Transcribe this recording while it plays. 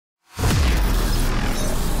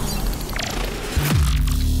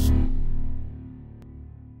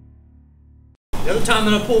The other time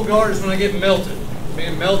that I pull guard is when I get melted.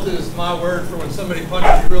 Being melted is my word for when somebody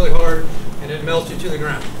punches you really hard and it melts you to the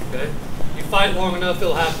ground. Okay? You fight long enough,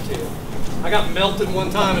 it'll happen to you. I got melted one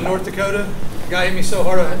time in North Dakota. The guy hit me so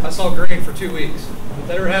hard I saw green for 2 weeks. If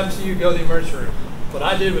that ever happens to you, go to the emergency room. What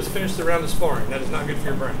I did was finish the round of sparring. That is not good for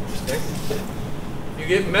your brain. Okay? You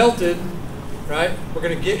get melted, right? We're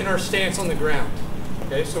going to get in our stance on the ground.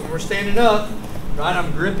 Okay, so when we're standing up, right,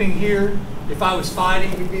 I'm gripping here. If I was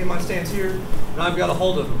fighting, we'd be in my stance here, and I've got a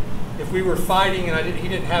hold of him. If we were fighting and he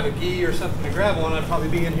didn't have a gi or something to grab on, I'd probably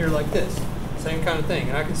be in here like this. Same kind of thing.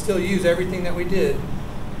 And I can still use everything that we did.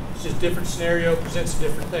 It's just different scenario, presents a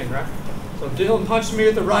different thing, right? So if Dylan punches me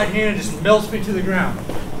with the right hand, it just melts me to the ground.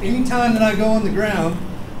 Anytime that I go on the ground,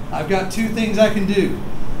 I've got two things I can do.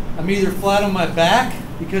 I'm either flat on my back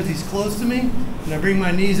because he's close to me, and I bring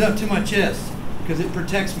my knees up to my chest because it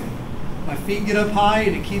protects me. My feet get up high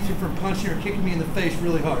and it keeps me from punching or kicking me in the face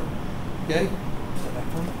really hard. Okay?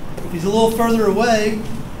 If he's a little further away,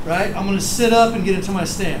 right, I'm going to sit up and get into my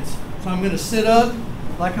stance. So I'm going to sit up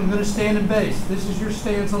like I'm going to stand in base. This is your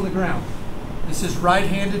stance on the ground. This is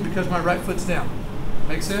right-handed because my right foot's down.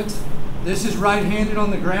 Make sense? This is right-handed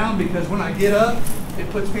on the ground because when I get up, it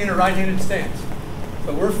puts me in a right-handed stance.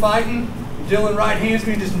 So we're fighting. Dylan right hands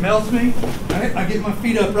me, just melts me. Right? I get my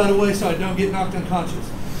feet up right away so I don't get knocked unconscious.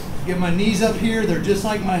 Get my knees up here. They're just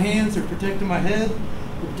like my hands. They're protecting my head.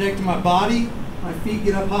 They're protecting my body. My feet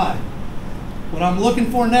get up high. What I'm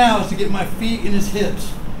looking for now is to get my feet in his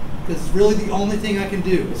hips because it's really the only thing I can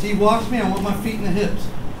do. As he walks me, I want my feet in the hips.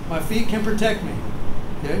 My feet can protect me.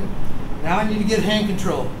 Okay? Now I need to get hand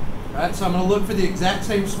control. Right? So I'm going to look for the exact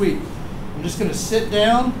same sweep. I'm just going to sit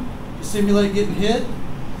down to simulate getting hit.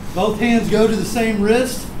 Both hands go to the same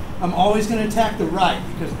wrist. I'm always going to attack the right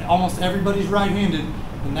because almost everybody's right-handed,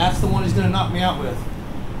 and that's the one he's going to knock me out with.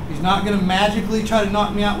 He's not going to magically try to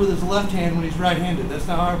knock me out with his left hand when he's right-handed. That's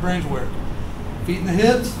not how our brains work. Feet in the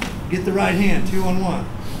hips, get the right hand, 2-on-1.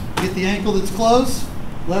 Get the ankle that's close,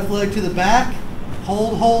 left leg to the back,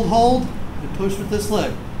 hold, hold, hold, and push with this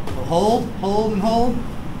leg. So hold, hold, and hold,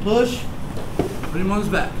 push, put him on his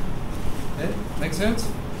back. Okay, make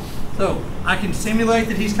sense? So I can simulate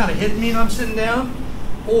that he's kind of hitting me and I'm sitting down,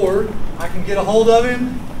 or I can get a hold of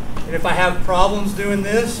him, and if I have problems doing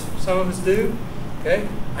this, some of us do, okay,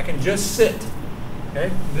 I can just sit. Okay,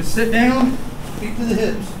 just sit down, feet to the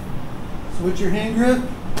hips. Switch your hand grip,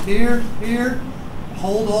 here, here,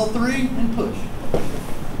 hold all three, and push.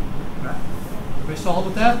 All right. Everybody solid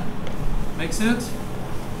with that? Make sense?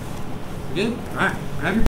 Good? All right,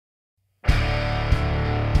 grab your